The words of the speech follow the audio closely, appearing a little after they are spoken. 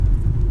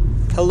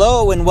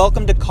Hello and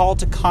welcome to Call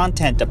to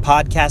Content, a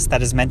podcast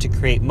that is meant to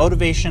create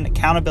motivation,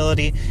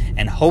 accountability,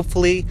 and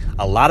hopefully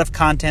a lot of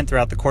content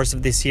throughout the course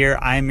of this year.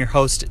 I am your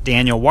host,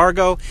 Daniel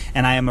Wargo,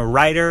 and I am a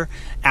writer,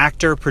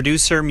 actor,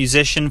 producer,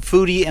 musician,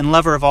 foodie, and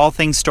lover of all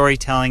things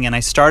storytelling. And I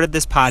started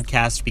this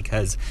podcast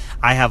because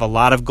I have a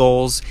lot of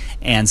goals,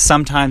 and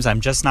sometimes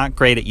I'm just not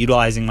great at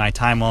utilizing my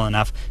time well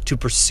enough to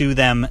pursue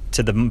them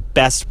to the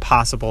best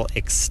possible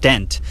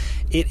extent.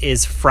 It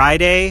is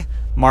Friday,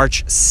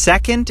 March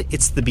 2nd.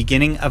 It's the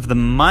beginning of the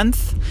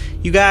month,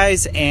 you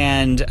guys,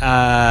 and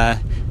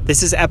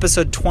this is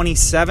episode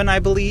 27, I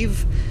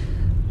believe,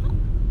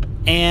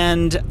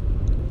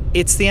 and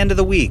it's the end of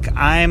the week.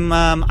 I'm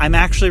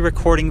actually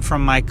recording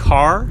from my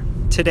car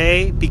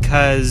today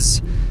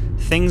because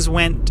things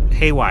went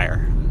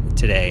haywire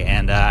today,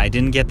 and I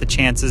didn't get the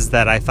chances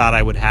that I thought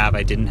I would have.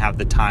 I didn't have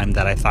the time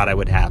that I thought I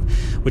would have,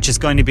 which is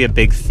going to be a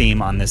big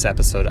theme on this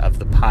episode of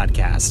the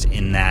podcast,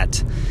 in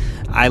that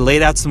I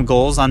laid out some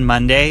goals on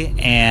Monday,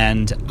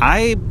 and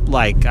I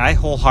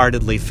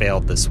wholeheartedly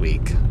failed this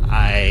week.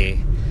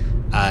 I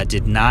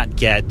did not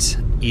get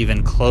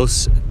even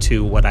close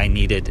to what I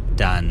needed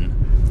done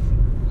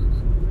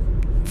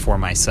for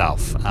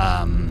myself.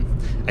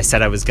 I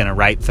said I was going to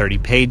write 30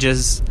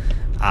 pages.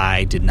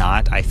 I did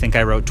not. I think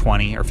I wrote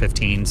 20 or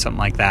 15, something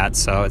like that.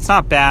 So it's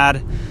not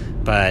bad,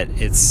 but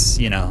it's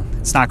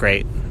not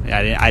great.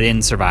 I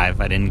didn't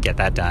survive. I didn't get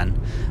that done.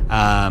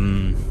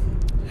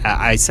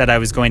 I said I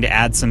was going to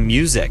add some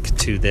music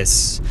to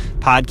this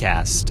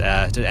podcast,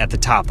 at the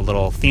top, a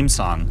little theme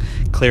song.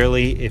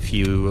 Clearly, if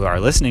you are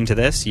listening to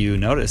this, you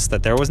notice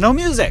that there was no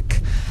music.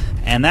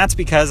 And that's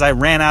because I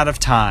ran out of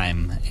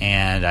time,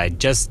 and I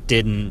just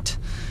didn't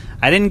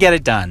get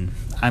it done.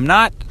 I'm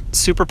not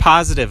super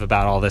positive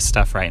about all this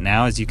stuff right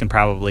now, as you can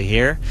probably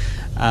hear,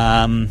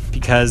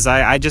 because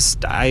I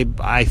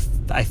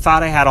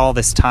thought I had all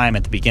this time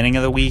at the beginning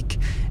of the week,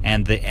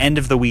 and the end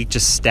of the week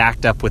just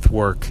stacked up with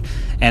work.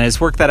 And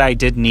it's work that I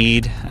did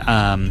need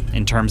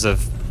in terms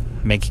of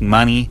making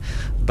money,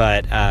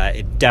 but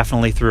it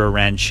definitely threw a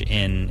wrench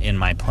in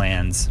my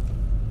plans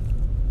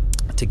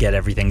to get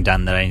everything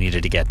done that I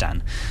needed to get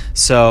done.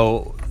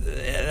 So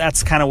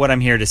that's kind of what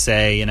I'm here to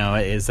say,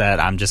 is that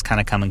I'm just kind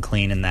of coming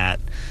clean in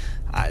that.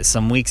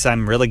 Some weeks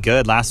I'm really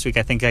good. Last week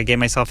I think I gave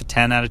myself a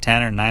 10 out of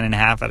 10 or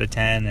 9.5 out of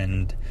 10,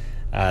 and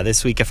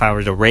this week, if I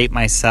were to rate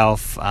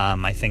myself,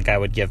 I think I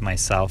would give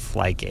myself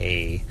like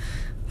a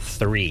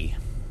 3.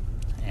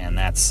 And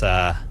that's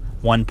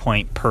 1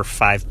 point per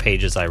 5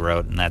 pages I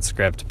wrote in that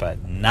script,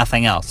 but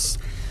nothing else.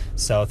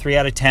 So 3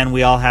 out of 10,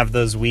 we all have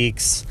those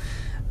weeks.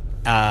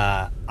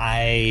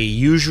 I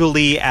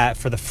usually,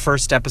 for the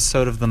first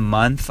episode of the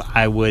month,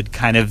 I would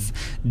kind of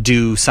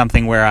do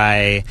something where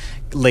I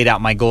laid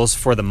out my goals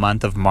for the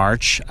month of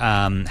March.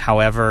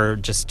 However,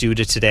 just due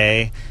to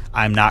today,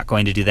 I'm not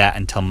going to do that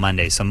until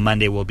Monday. So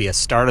Monday will be a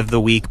start of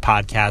the week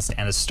podcast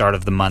and a start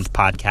of the month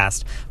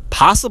podcast,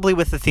 possibly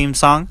with the theme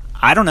song.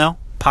 I don't know.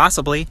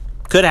 Possibly.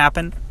 Could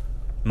happen.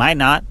 Might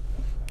not.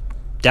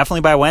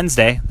 Definitely by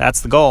Wednesday.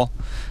 That's the goal.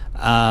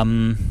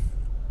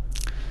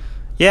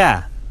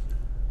 Yeah.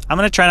 I'm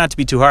going to try not to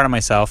be too hard on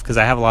myself because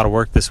I have a lot of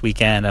work this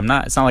weekend.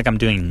 It's not like I'm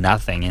doing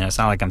nothing, it's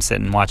not like I'm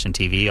sitting watching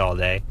TV all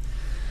day.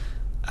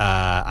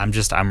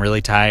 I'm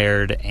really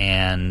tired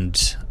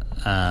and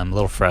a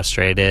little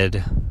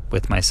frustrated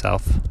with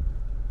myself.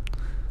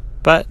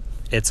 But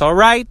it's all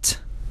right.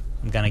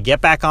 I'm going to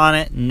get back on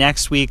it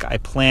next week. I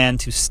plan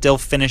to still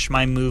finish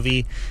my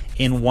movie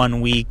in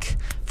 1 week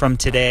from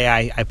today.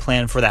 I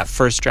plan for that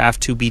first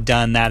draft to be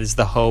done. That is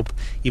the hope,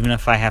 even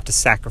if I have to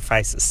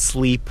sacrifice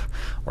sleep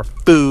or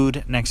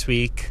food next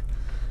week.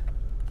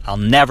 I'll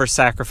never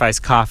sacrifice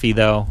coffee,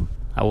 though.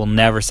 I will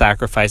never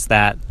sacrifice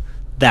that.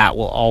 That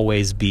will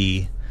always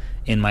be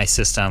in my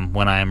system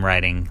when I am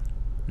writing,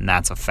 and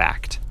that's a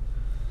fact.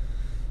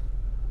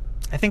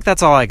 I think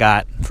that's all I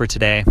got for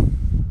today.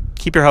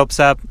 Keep your hopes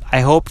up.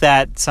 I hope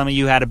that some of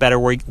you had a better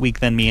week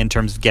than me in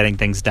terms of getting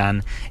things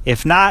done.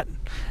 If not,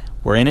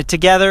 we're in it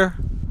together.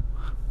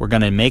 We're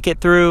going to make it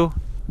through.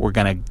 We're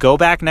going to go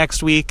back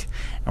next week,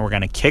 and we're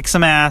going to kick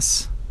some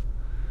ass.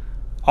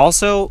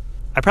 Also,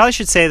 I probably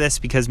should say this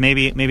because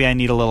maybe I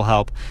need a little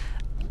help.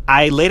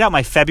 I laid out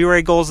my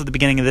February goals at the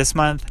beginning of this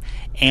month,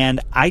 and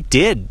I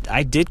did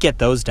get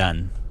those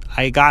done.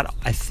 I got,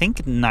 I think,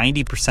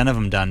 90% of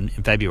them done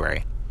in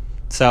February.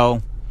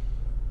 So,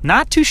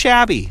 not too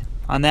shabby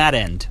on that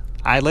end.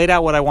 I laid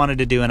out what I wanted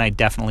to do, and I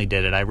definitely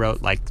did it. I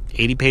wrote like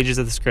 80 pages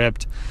of the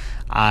script.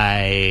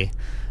 I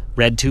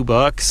read 2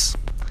 books.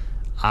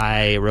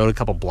 I wrote a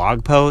couple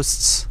blog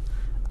posts.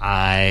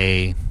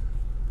 I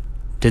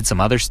did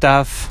some other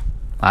stuff.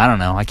 I don't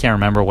know. I can't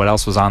remember what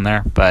else was on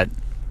there, but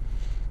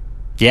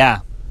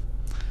yeah.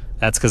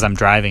 That's because I'm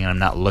driving and I'm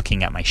not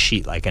looking at my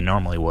sheet like I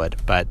normally would.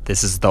 But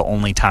this is the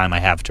only time I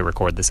have to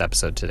record this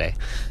episode today.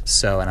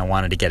 And I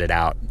wanted to get it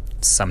out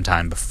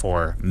sometime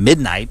before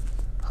midnight,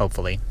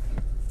 hopefully.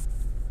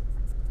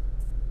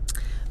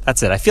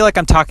 That's it. I feel like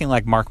I'm talking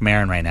like Mark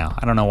Maron right now.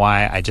 I don't know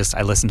why.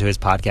 I listened to his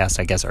podcast,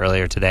 I guess,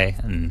 earlier today.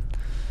 And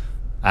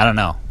I don't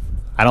know.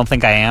 I don't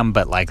think I am,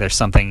 but like there's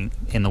something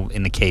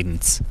in the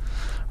cadence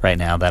right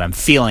now that I'm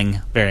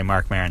feeling very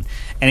Marc Maron.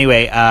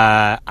 Anyway,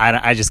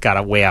 I just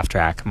got way off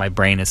track. My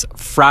brain is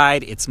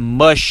fried. It's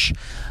mush.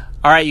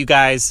 All right, you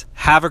guys,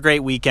 have a great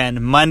weekend.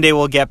 Monday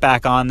we'll get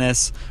back on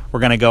this. We're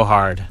going to go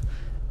hard.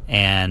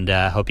 And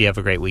hope you have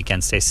a great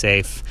weekend. Stay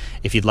safe.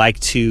 If you'd like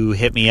to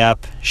hit me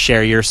up,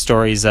 share your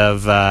stories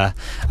of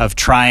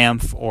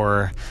triumph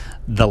or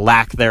the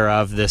lack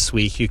thereof this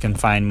week, you can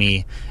find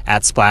me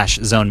at Splash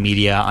Zone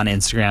Media on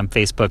Instagram,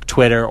 Facebook,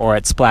 Twitter, or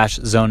at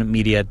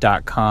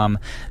splashzonemedia.com.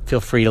 Feel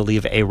free to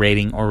leave a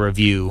rating or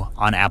review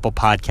on Apple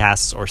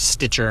Podcasts or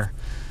Stitcher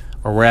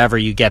or wherever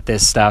you get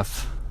this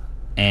stuff.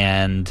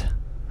 And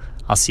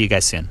I'll see you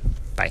guys soon.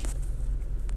 Bye.